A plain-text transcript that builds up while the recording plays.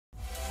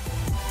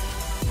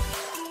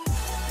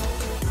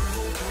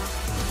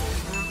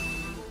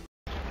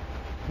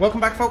Welcome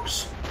back,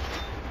 folks.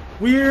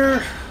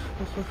 We're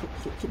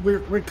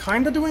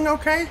kind of doing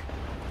okay.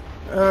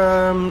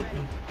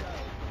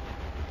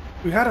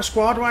 We had a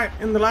squad wipe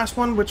in the last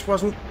one, which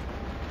wasn't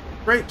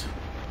great,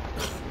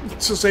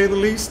 to say the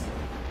least.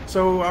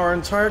 So our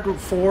entire group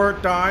 4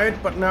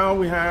 died, but now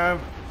we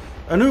have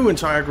a new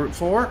entire group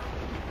 4,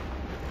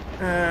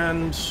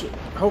 and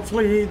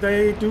hopefully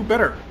they do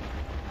better.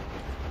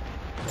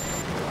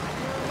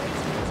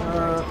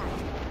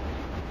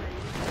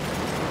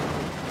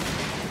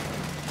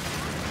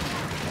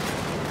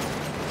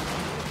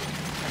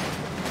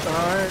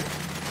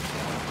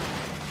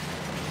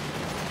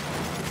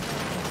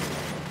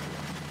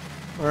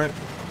 Alright.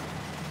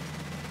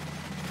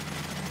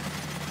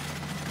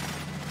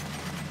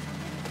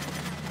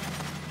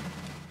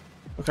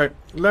 Okay,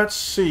 let's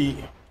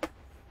see.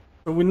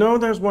 So we know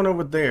there's one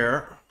over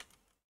there.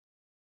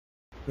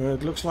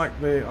 It looks like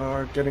they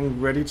are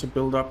getting ready to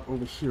build up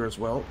over here as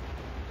well.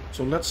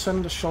 So let's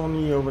send the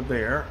Shawnee over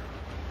there.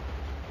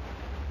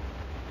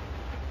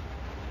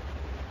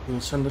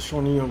 We'll send the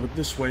Shawnee over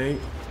this way.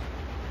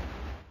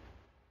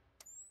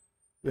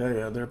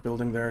 Yeah, they're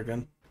building there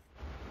again.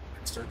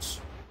 Bastards.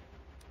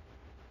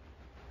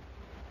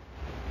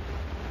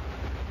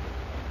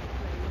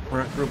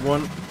 Alright, group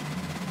 1.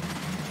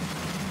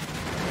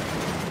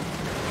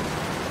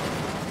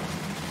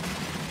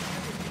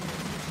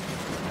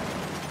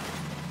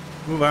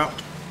 Move out.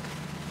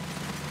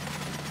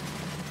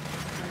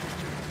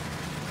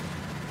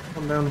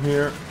 Come down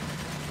here.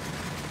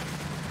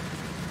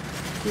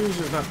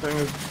 Jesus, that thing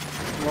is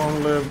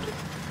long-lived.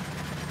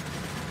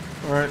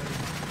 Alright.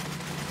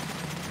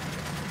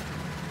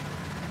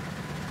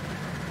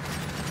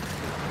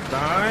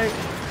 Die.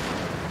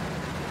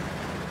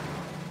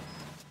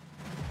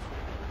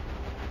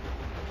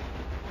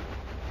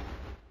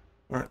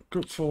 Alright,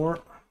 group 4.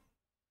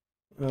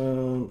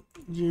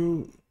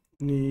 You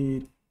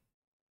need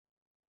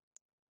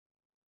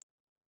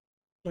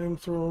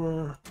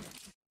flamethrower.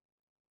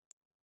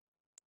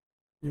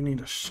 You need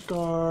a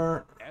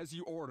scar. As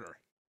you order.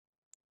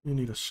 You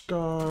need a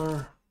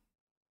scar.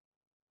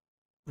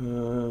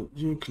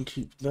 You can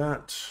keep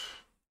that.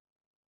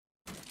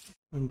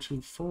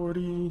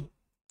 M240.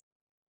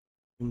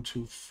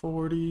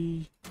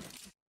 M240.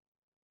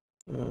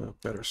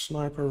 Better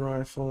sniper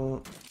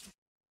rifle.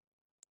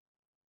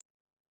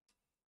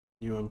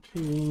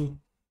 UMP.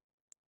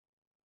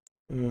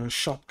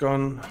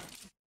 Shotgun.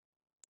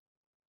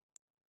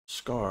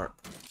 Scar.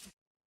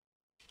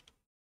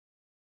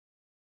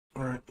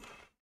 Alright.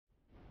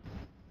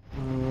 I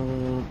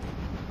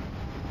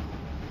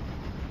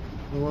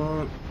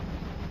want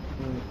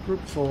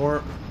group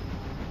 4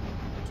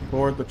 to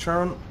board the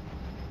churn.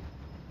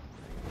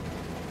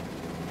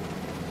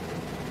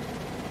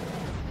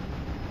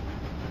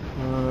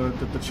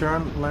 Did the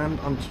churn land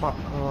on top?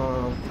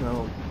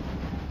 No.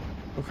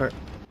 Okay.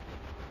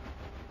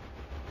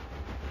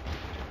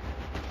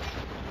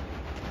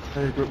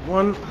 Okay, group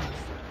 1,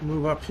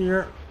 move up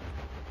here.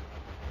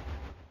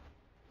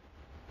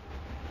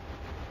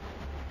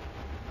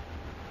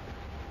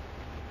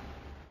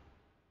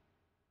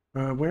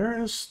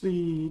 Where is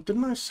the...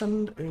 Didn't I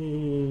send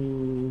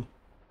a...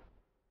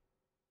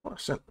 Oh, I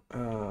sent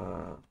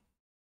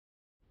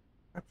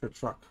after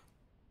truck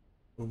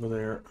over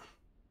there.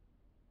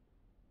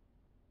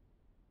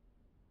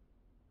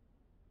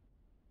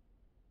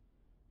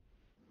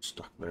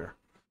 Stuck there.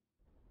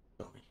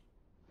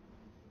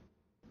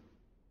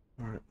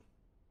 Alright.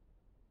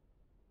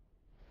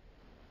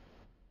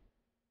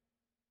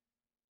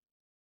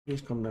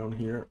 Please come down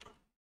here.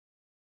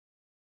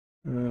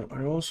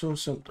 I also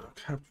sent a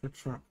capture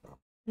truck up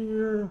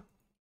here.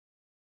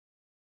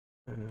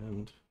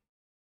 And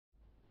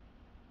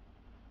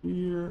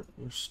here,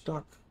 you're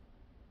stuck.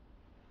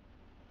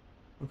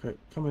 Okay,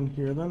 come in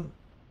here then.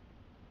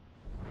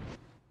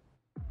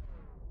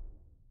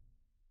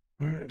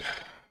 Alright.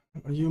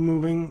 Are you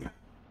moving?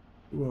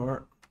 You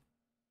are.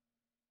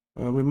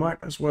 We might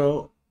as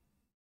well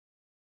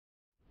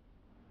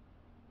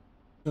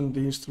send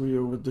these 3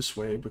 over this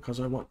way because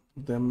I want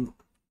them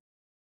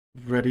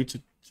ready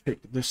to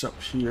take this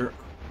up here.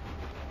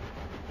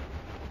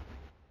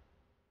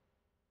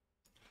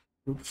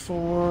 Group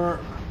 4,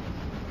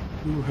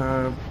 you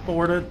have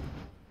boarded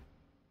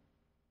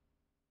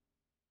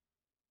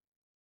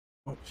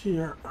up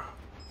here.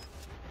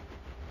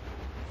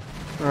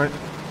 All right.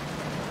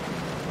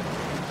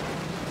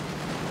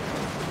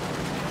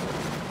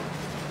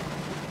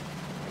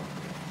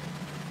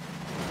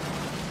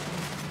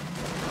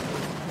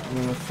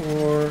 And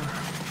 4.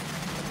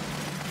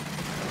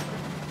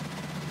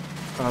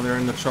 Oh, they're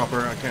in the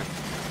chopper. I can't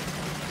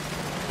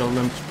tell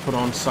them to put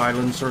on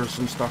silencers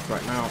and stuff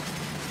right now.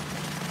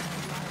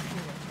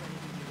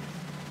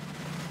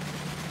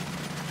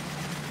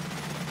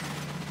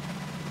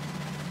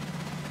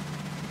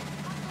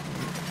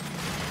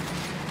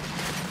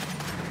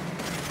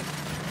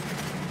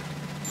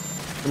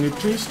 Can you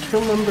please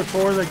kill them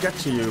before they get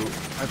to you?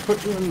 I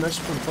put you in this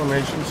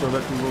formation so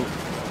that you will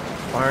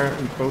fire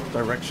in both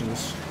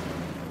directions.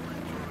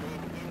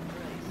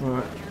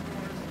 Alright.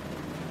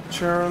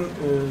 Sharon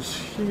is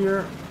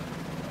here.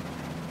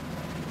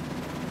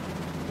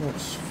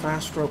 Let's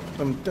fast rope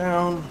them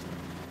down.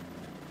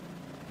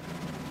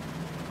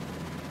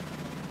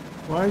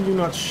 Why are you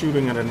not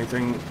shooting at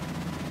anything?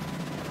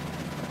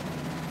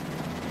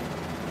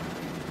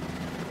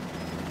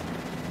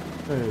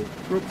 Okay,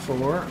 group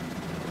 4.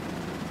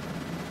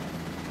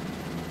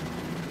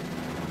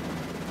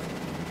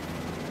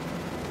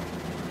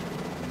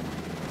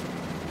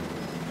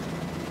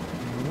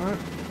 Alright.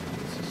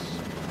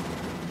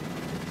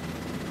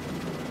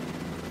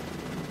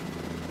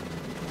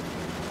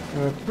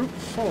 Group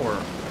 4.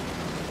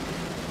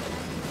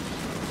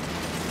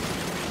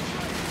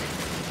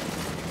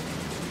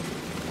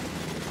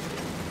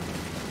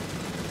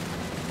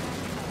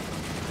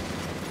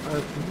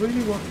 I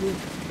really want you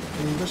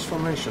in this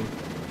formation.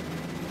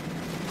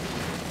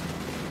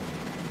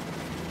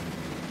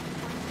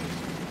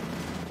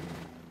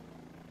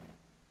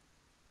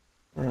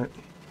 Alright.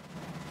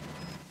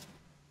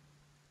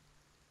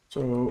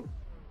 So,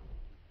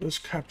 this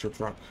capture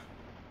truck,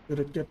 did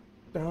it get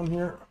down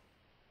here?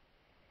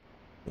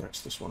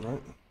 That's this one,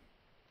 right?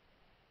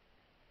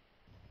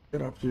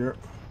 Get up here.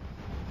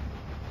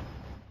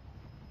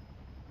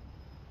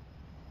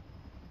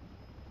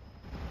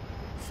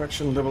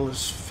 Infection level is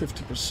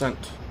 50%.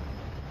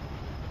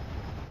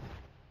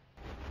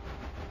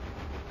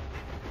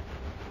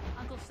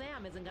 Uncle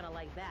Sam isn't gonna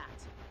like that.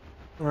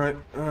 All right.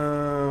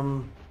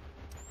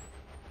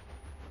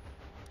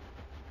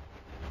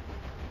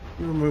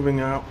 You're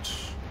moving out.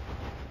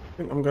 I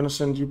think I'm gonna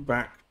send you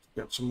back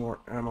to get some more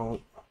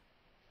ammo.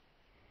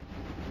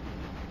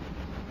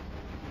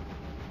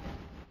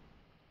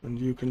 And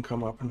you can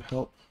come up and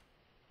help.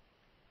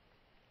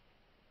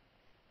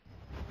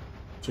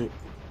 So,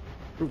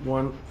 Group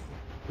 1,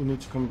 you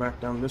need to come back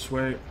down this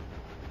way.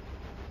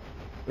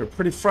 They're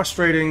pretty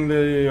frustrating, What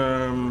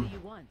do you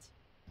want?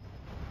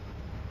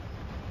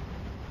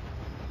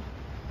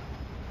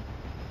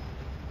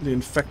 the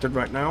infected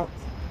right now.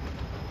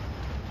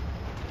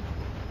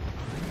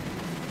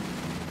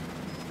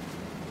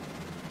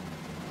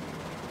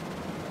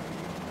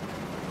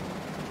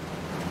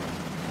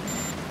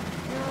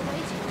 Your away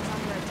team is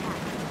under attack.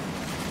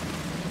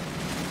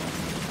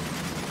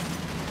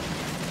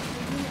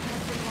 The unit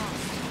has been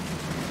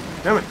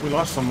lost. Damn it, we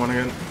lost someone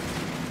again.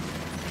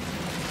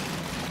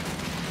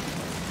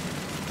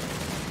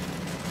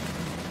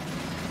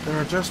 There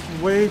are just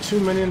way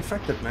too many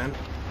infected, man.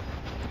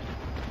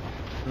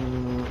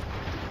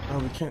 Oh,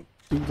 we can't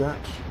do that.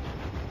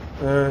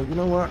 You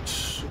know what?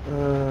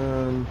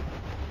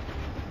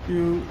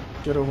 You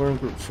get over in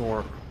Group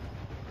 4.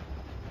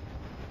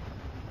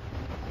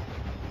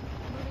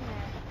 Moving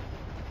there.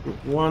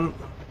 Group 1.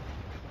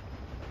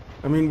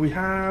 I mean, we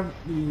have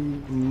the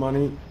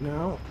money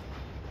now.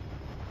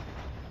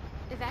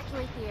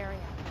 Evacuate the area.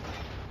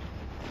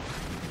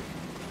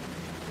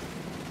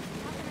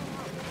 How can I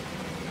help?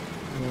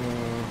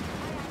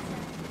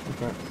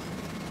 Okay.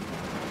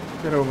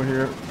 Get over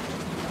here.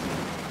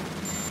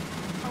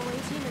 Away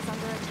team is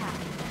under attack.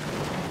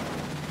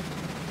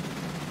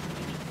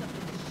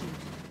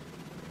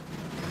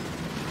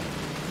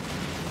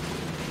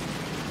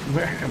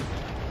 Man,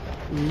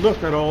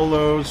 look at all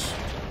those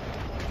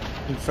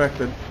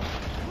infected.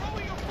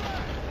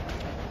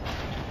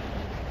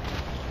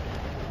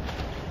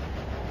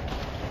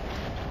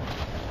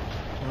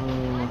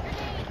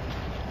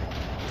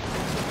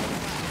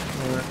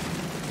 Alright.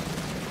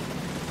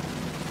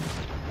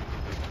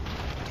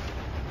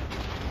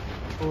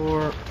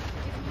 Or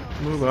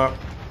move up.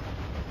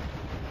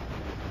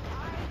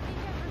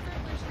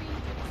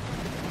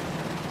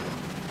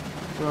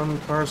 Run,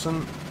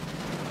 Carson.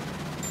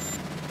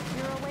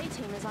 Your away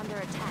team is under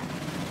attack.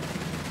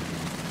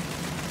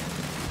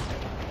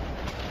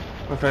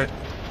 Okay.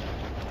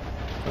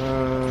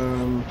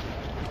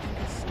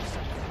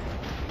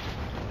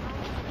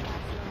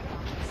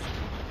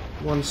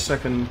 1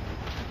 second.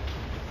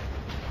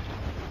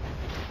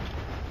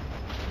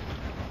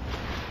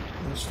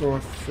 Let's throw a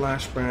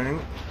flashbang.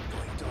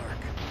 Going dark.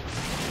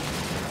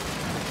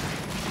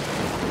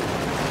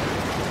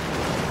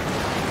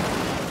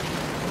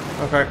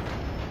 Okay.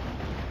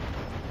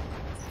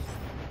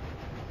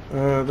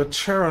 The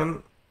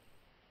Charon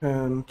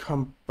can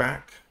come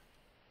back.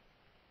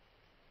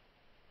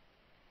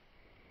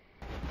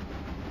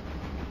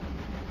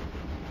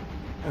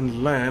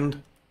 And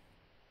land.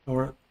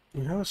 Or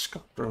we have a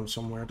scout drone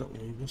somewhere, don't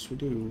we? Yes, we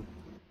do.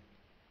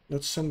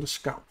 Let's send the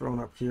scout drone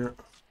up here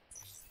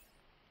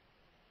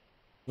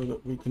so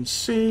that we can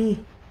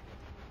see.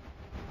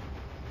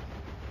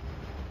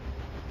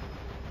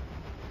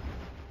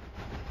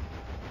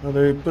 Are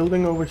they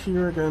building over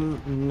here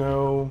again?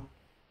 No.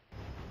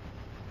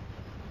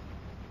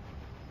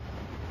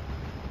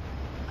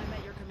 I'm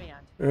at your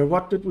command.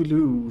 What did we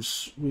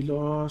lose? We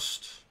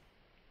lost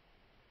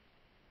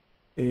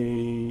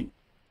a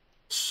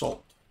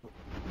assault.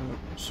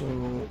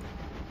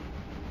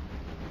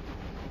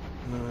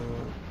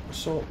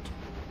 Assault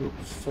group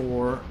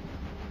 4.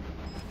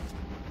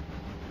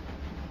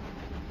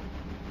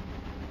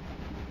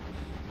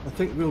 I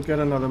think we'll get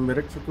another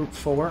medic for group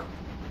 4.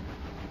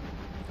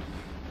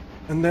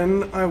 And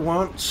then I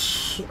want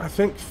I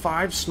think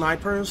 5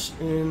 snipers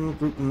in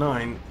group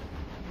 9.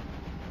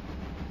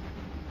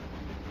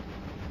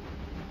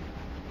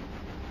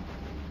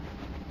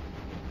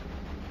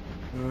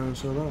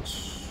 So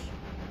that's...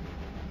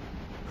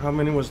 How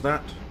many was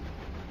that?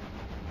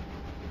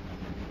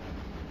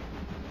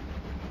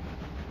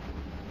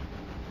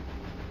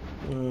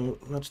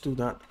 Let's do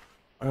that.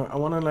 I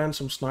want to land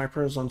some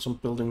snipers on some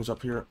buildings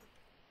up here.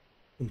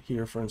 In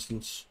here, for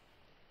instance.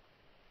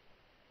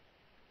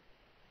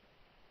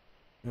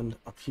 And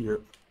up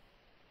here.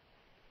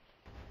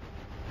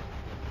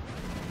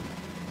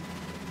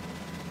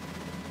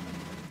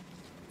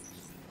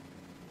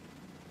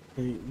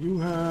 Okay, you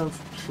have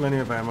plenty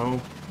of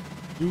ammo.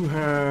 You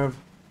have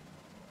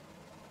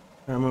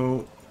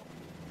ammo.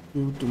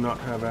 You do not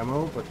have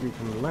ammo, but you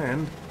can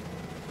land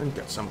and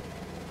get some.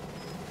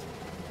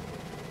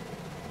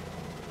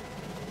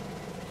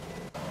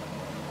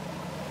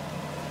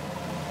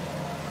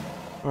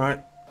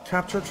 Alright,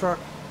 capture truck.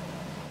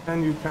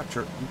 Can you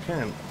capture? You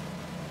can.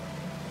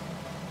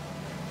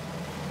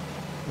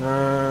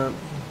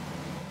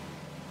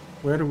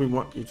 Where do we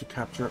want you to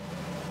capture?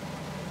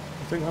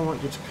 I think I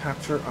want you to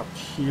capture up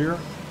here.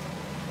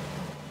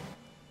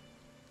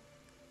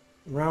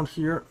 Around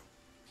here.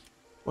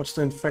 What's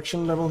the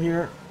infection level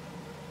here?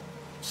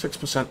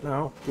 6%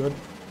 now. Good.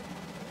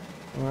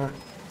 Alright.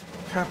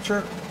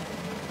 Capture.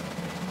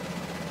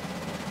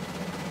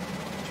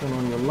 Turn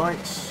on your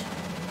lights.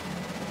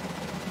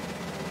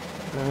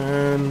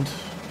 And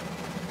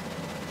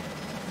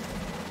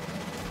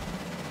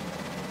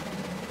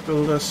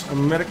build us a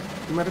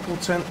medical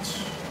tent.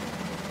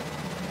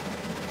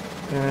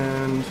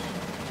 And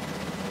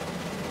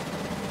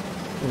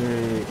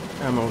a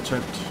ammo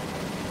tent.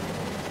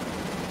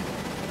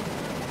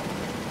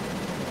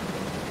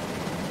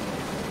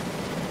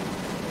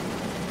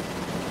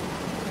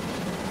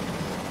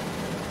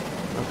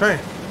 Okay.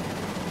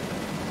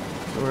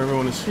 So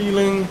everyone is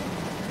healing.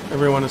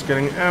 Everyone is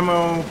getting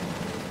ammo.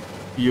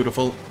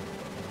 Beautiful.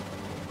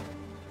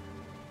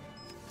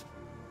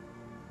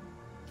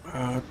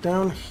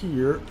 Down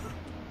here,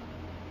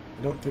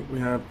 I don't think we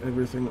have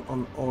everything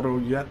on auto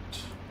yet.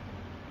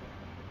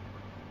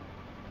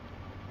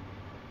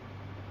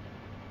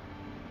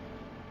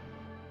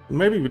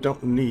 Maybe we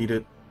don't need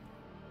it,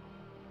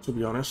 to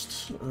be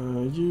honest.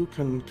 You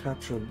can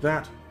capture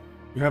that.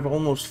 You have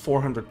almost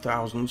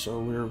 400,000, so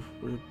we're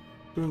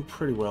doing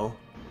pretty well.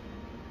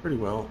 Pretty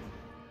well.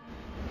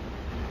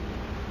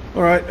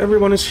 All right,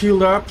 everyone is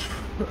healed up.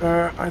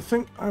 I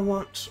think I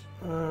want.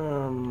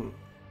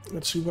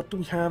 Let's see, what do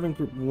we have in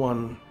group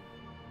 1?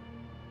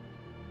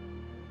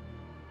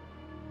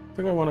 I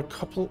think I want a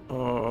couple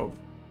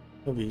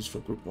of these for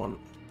group 1.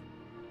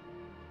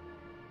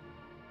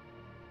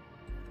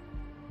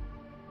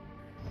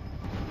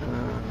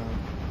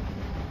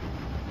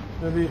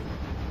 Heavy,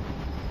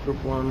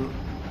 group 1,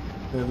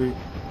 heavy,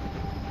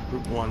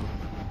 group 1.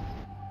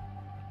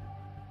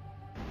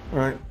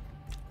 Alright,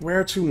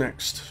 where to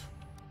next?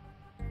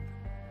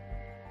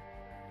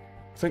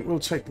 I think we'll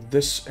take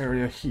this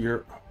area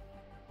here.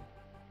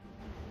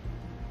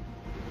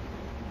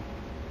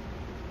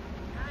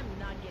 I'm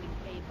not getting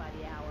paid by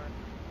the hour.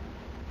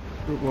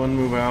 Group 1,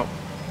 move out.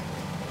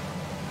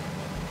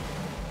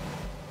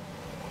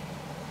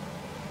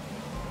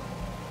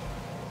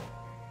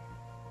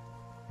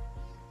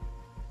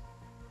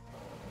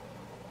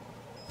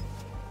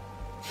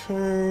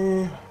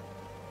 Okay.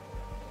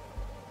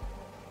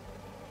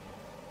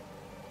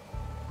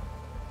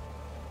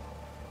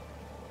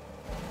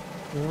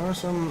 There are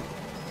some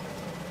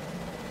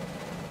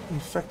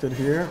infected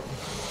here.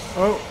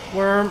 Oh,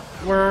 worm,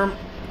 worm.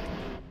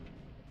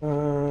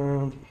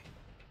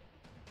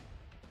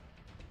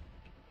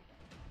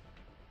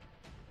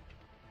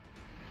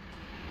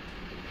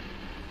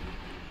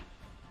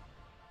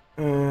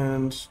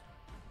 And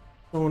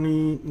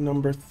Tony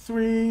number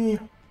 3.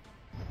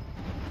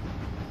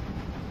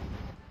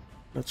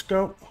 Let's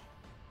go.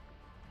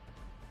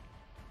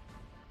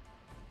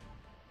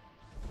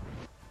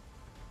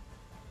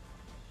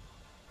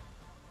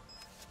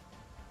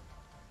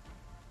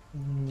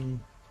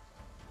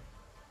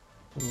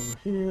 Over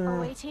here. Our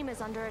away team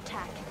is under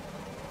attack.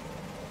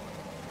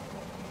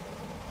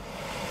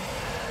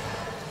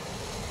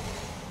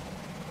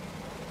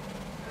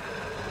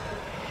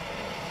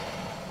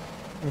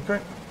 Okay.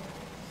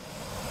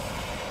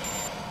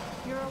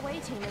 Your away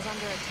team is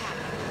under attack.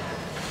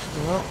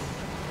 Well,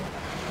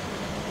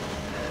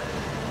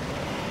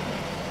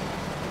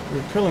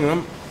 we're killing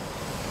them.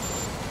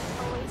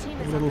 Away team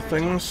is Little under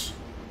things.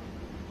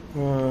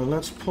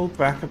 Let's pull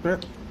back a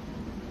bit.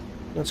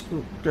 Let's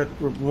get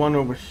group 1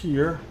 over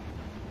here.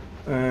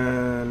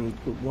 And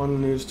group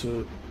 1 needs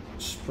to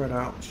spread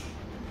out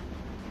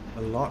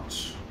a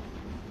lot.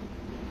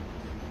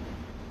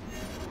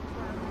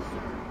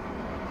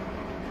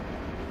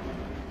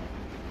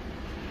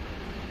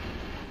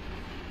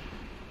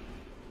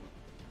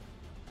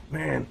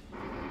 Man,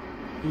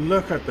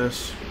 look at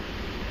this.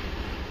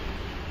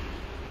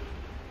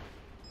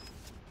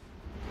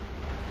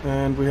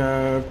 And we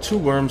have 2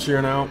 worms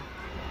here now.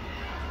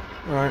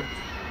 Alright.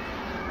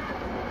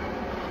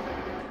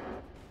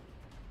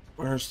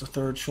 There's the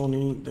third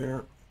Shawnee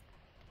there.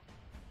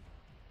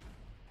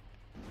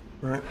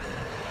 Right.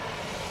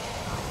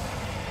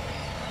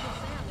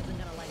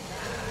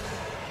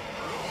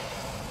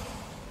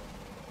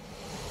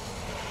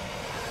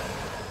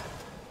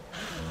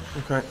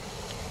 Okay.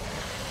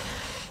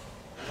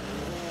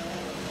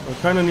 I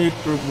kind of need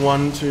Group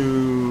 1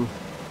 to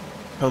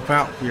help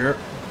out here.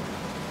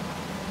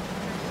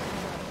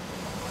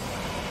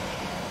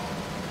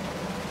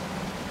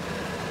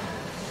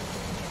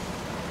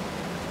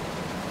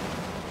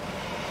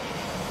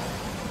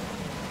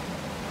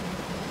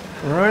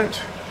 All right.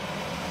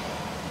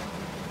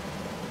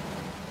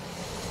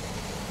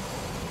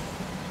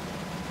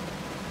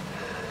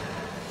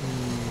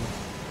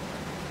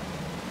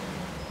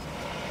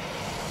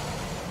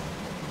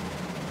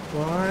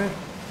 Why?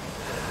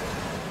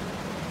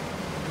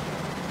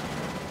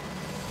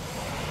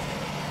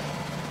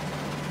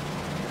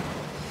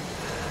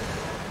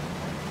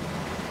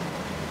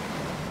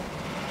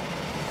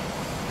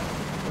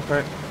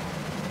 Okay.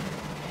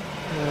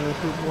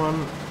 Group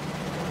 1,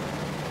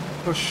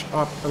 push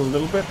up a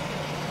little bit.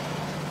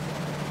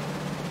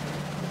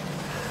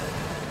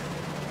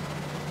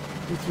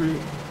 Group 3,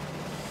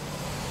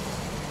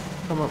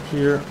 come up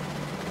here.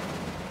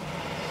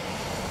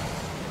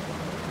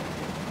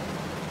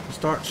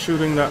 Start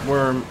shooting that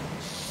worm.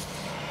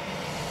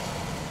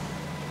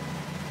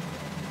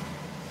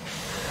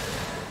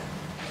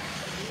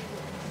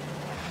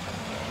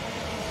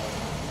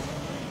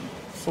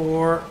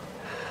 Four,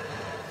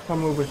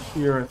 come over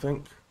here, I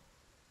think.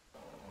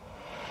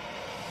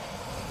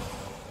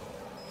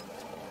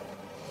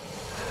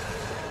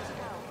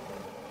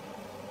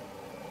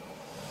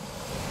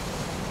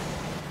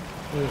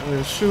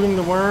 We're shooting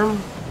the worm.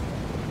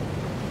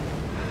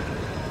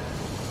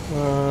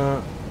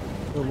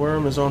 The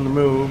worm is on the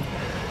move.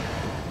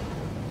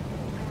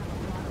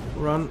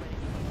 Run.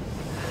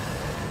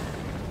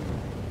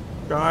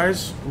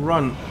 Guys,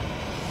 run.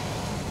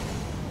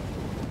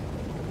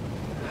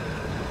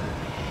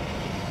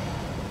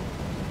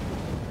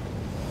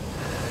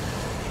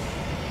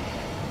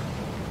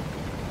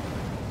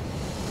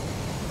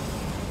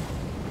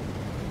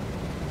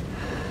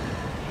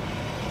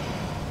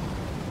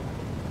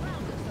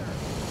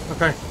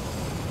 Okay.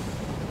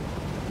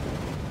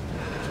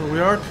 So we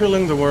are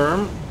killing the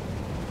worm.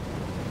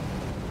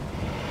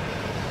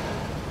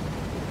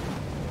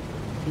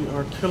 We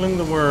are killing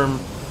the worm.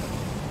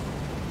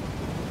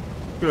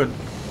 Good.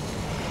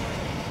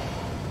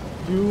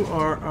 You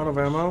are out of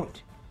ammo.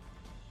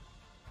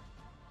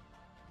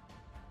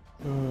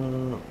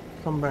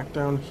 Come back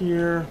down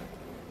here.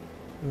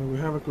 We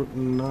have a group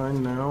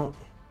 9 now.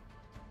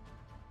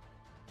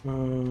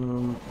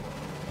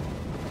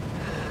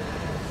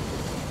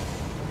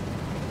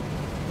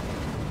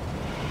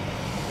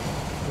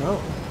 Well,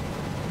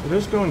 it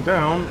is going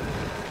down,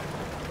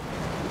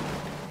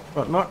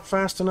 but not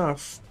fast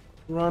enough.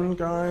 Run,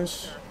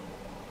 guys.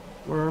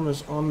 Worm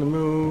is on the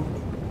move.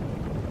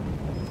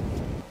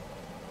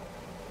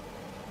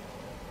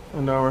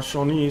 And our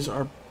Shawnees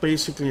are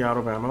basically out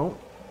of ammo.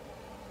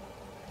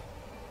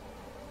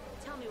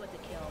 Tell me what to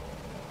kill.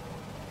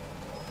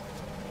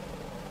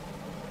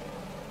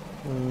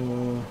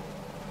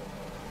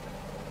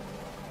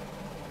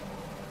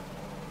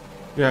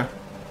 Yeah.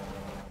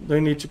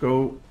 They need to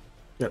go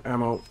get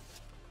ammo.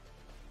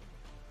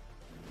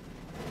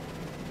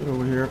 Get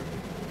over here.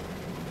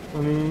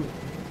 Honey.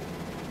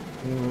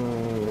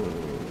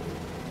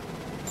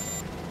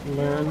 Your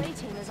Land. away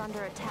team is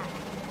under attack.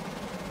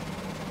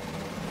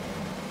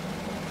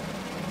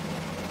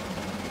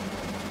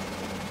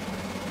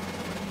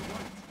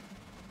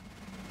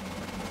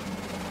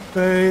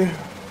 Okay.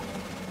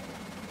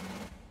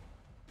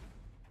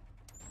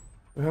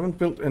 We haven't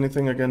built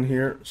anything again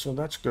here, so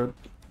that's good.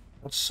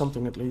 That's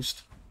something at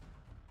least.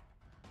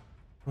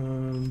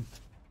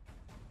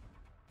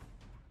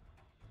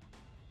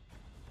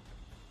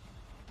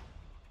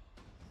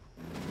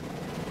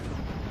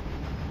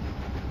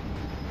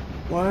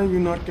 Why are you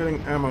not getting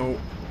ammo?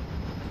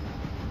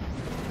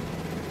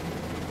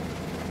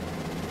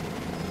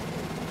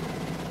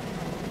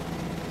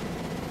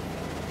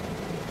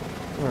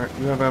 Alright,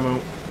 you have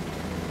ammo.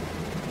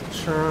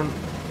 Churn.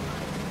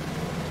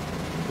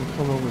 We'll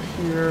come over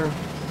here.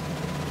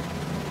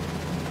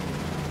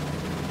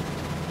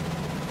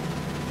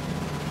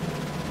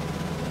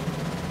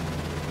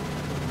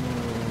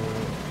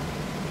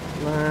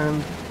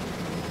 Land.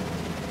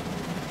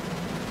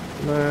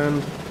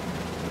 Land.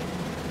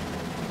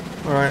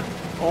 Alright,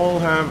 all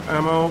have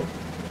ammo.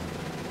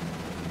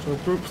 So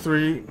group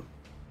 3,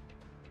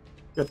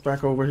 get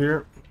back over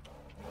here.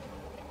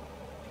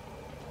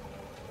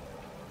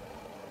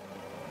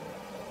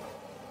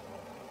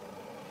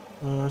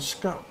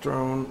 Scout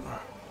drone.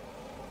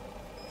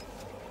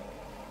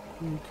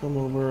 Come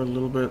over a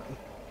little bit.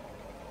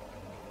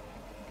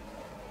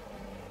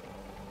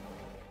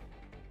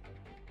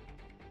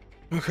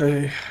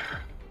 Okay.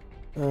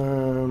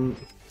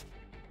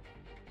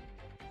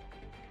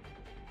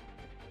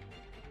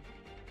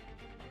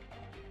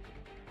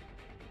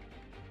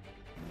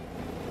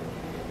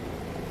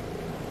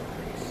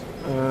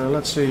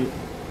 Let's see.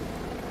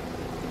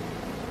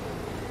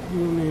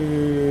 You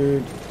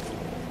need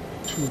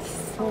two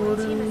Our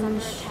team is under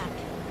 40s. attack.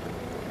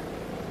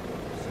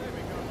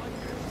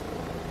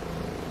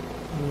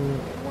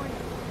 Warning.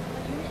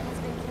 A unit has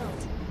been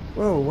killed.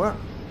 Whoa, what?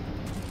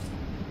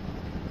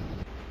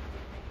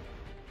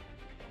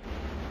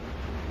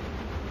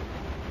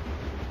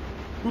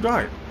 Who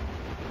died?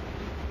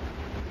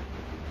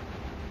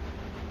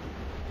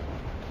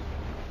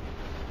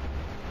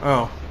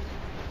 Oh.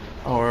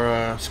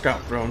 Our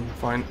scout drone,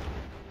 fine.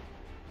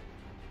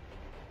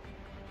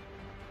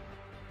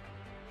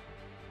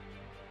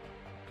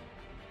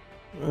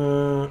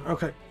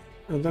 Okay.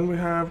 And then we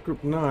have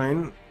group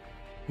 9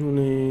 who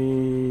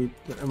need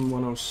the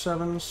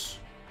M107s.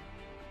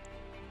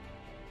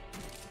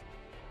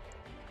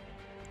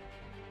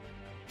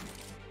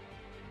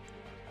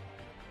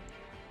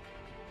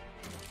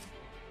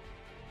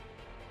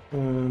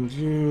 And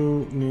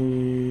you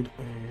need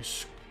a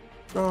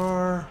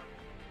scar.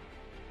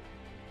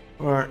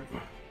 Alright.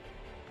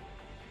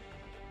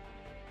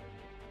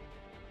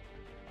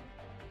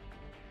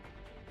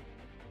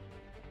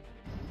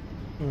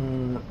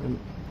 And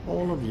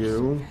all of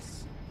you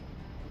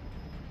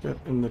get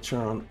in the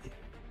chant.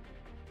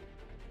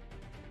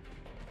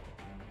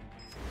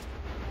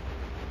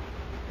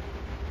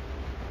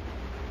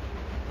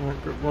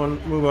 Alright, group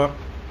 1, move up.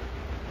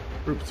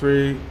 Group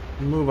 3,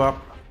 move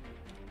up.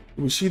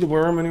 Do we see the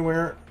worm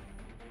anywhere?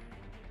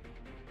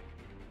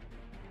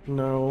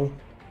 No.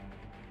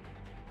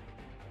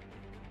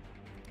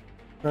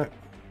 Okay.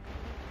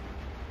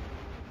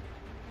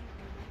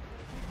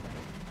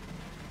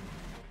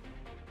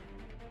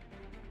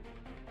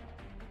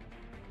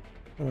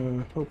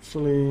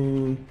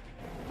 Hopefully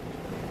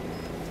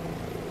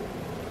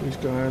these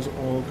guys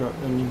all got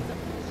in.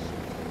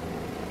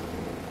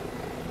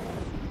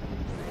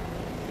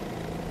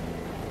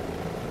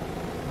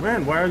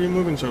 Man, why are you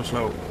moving so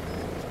slow?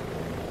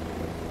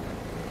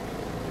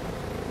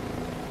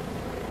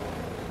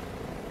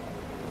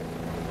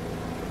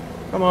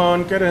 Come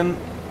on, get in.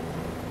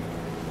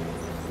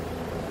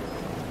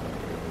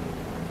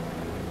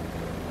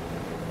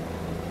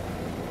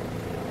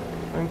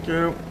 Thank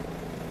you.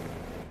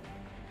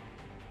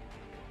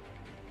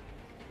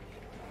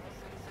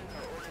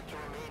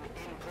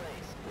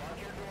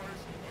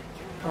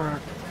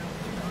 Alright.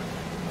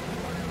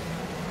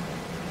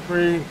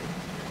 3,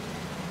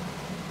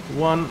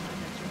 1.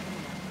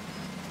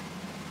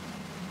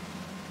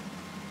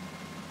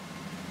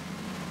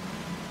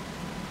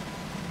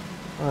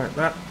 Alright,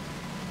 that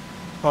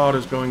pod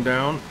is going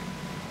down.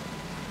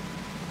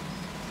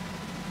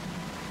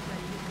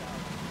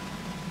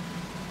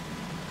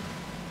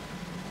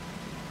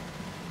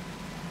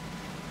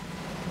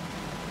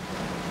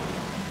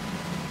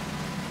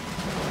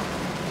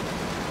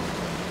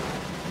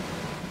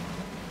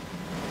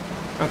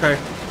 Okay.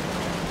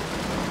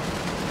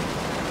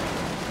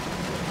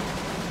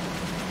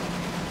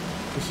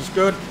 This is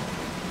good.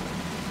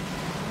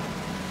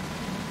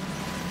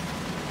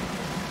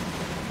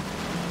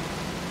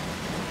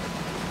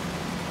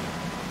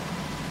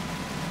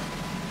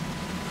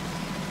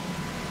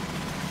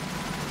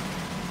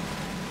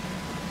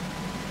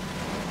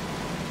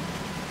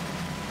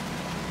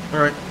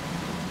 Alright.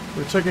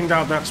 We're taking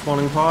out that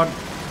spawning pod.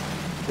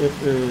 It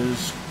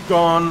is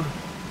gone.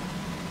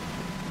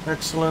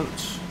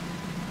 Excellent.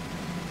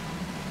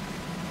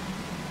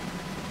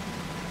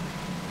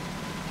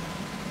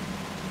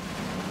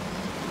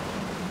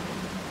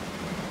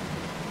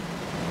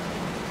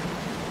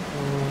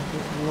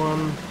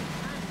 One.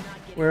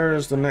 Where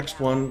is the next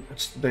one?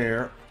 It's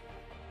there.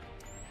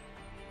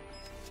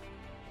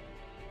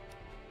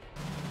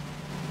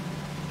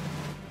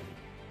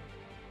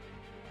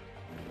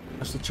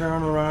 Has the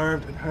Charon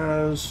arrived? It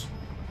has.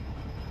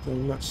 So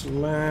let's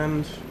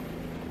land.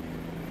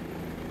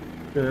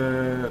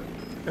 Get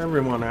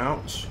everyone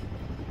out.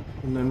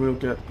 And then we'll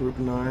get group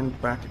 9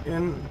 back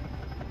in.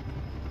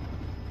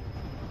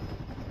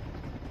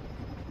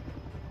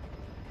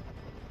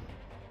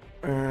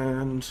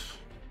 And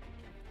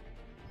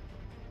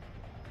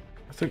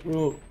I think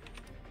we'll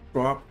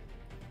drop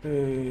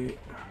a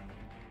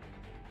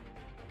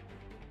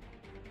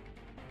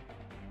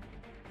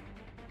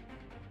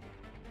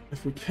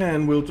if we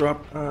can, we'll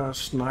drop a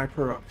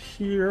sniper up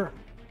here.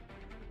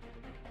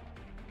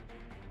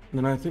 And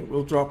then I think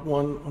we'll drop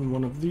one on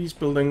one of these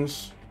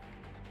buildings.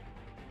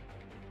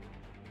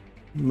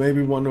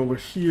 Maybe one over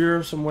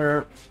here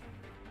somewhere.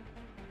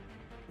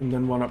 And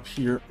then one up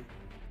here.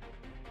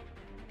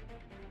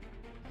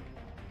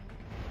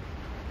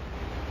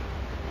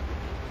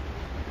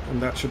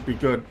 And that should be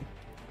good.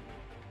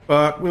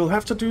 But we'll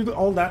have to do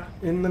all that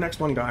in the next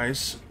one,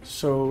 guys.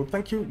 So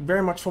thank you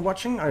very much for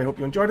watching. I hope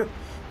you enjoyed it.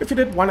 If you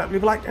did, why not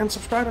leave a like and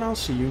subscribe, and I'll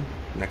see you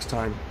next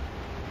time.